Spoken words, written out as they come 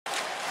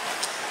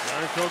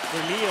Broke for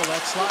Neal,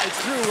 that slides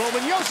through.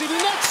 Roman Josi, the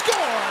net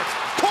score!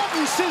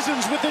 Colton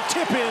Sissons with the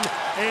tip-in,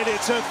 and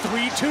it's a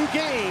 3-2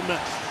 game.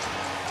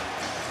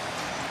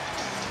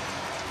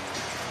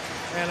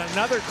 And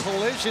another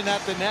collision at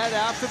the net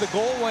after the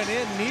goal went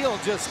in. Neal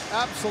just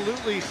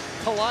absolutely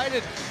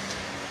collided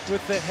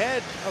with the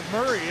head of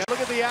Murray. Look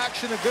at the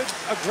action, a good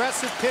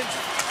aggressive pinch.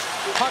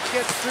 Puck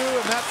gets through,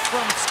 and that's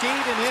from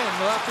skating in.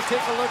 We'll have to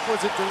take a look,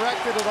 was it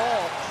directed at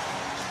all?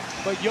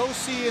 But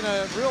Josi in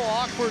a real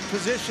awkward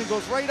position,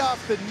 goes right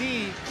off the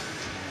knee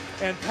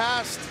and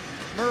past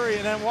Murray,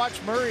 and then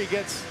watch Murray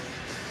gets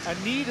a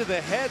knee to the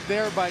head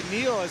there by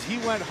Neal as he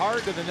went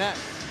hard to the net.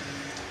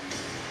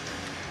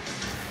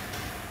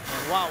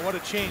 And wow, what a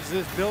change.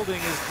 This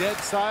building is dead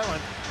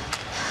silent.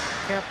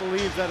 Can't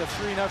believe that a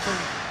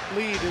 3-0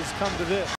 lead has come to this.